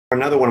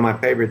another one of my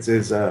favorites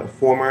is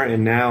former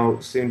and now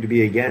soon to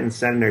be again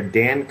Senator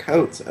Dan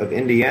Coats of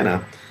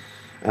Indiana.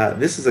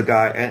 This is a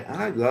guy, and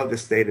I love the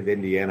state of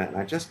Indiana, and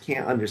I just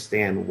can't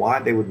understand why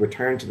they would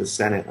return to the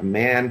Senate a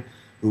man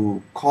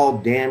who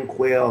called Dan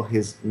Quayle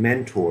his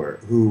mentor,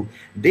 who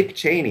Dick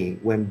Cheney,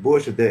 when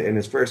Bush in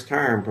his first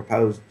term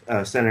proposed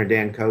Senator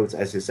Dan Coats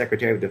as his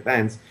Secretary of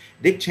Defense,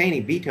 Dick Cheney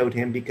vetoed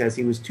him because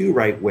he was too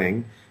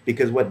right-wing,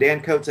 because what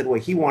Dan Coats said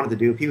what he wanted to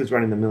do if he was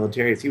running the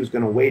military is he was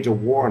going to wage a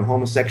war on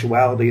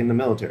homosexuality in the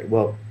military.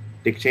 Well,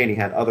 Dick Cheney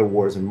had other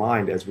wars in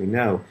mind, as we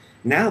know.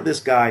 Now this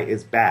guy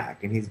is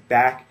back, and he's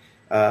back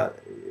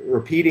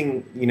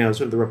repeating,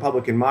 sort of the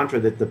Republican mantra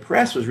that the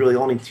press was really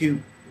only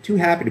too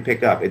happy to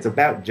pick up. It's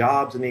about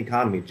jobs in the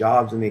economy,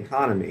 jobs in the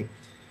economy.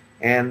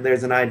 And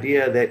there's an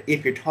idea that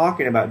if you're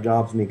talking about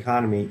jobs in the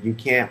economy, you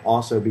can't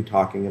also be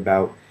talking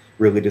about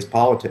religious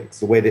politics,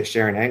 the way that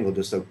Sharon Angle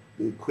just so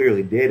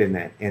clearly did in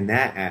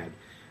that ad.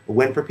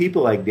 When for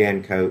people like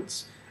Dan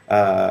Coats,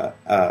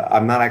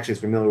 I'm not actually as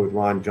familiar with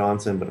Ron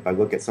Johnson, but if I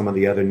look at some of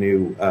the other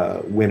new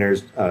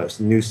winners,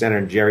 new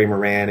Senator Jerry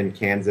Moran in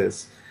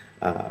Kansas,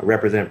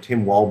 Representative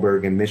Tim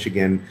Walberg in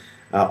Michigan,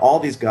 all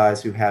these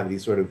guys who have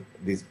these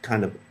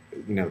kind of,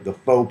 the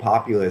faux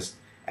populist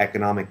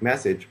economic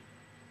message,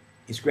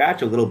 you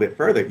scratch a little bit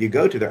further, you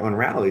go to their own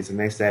rallies and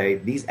they say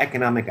these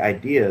economic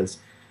ideas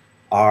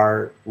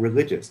are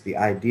religious. The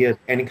idea of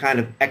any kind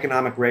of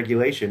economic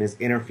regulation is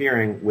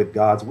interfering with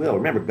God's will.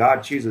 Remember,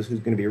 God chooses who's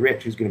going to be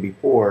rich, who's going to be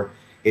poor.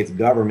 It's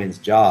government's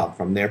job,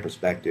 from their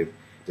perspective,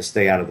 to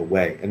stay out of the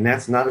way. And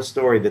that's not a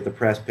story that the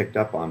press picked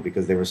up on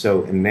because they were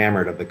so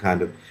enamored of the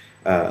kind of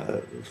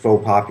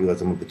faux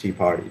populism of the Tea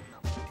Party.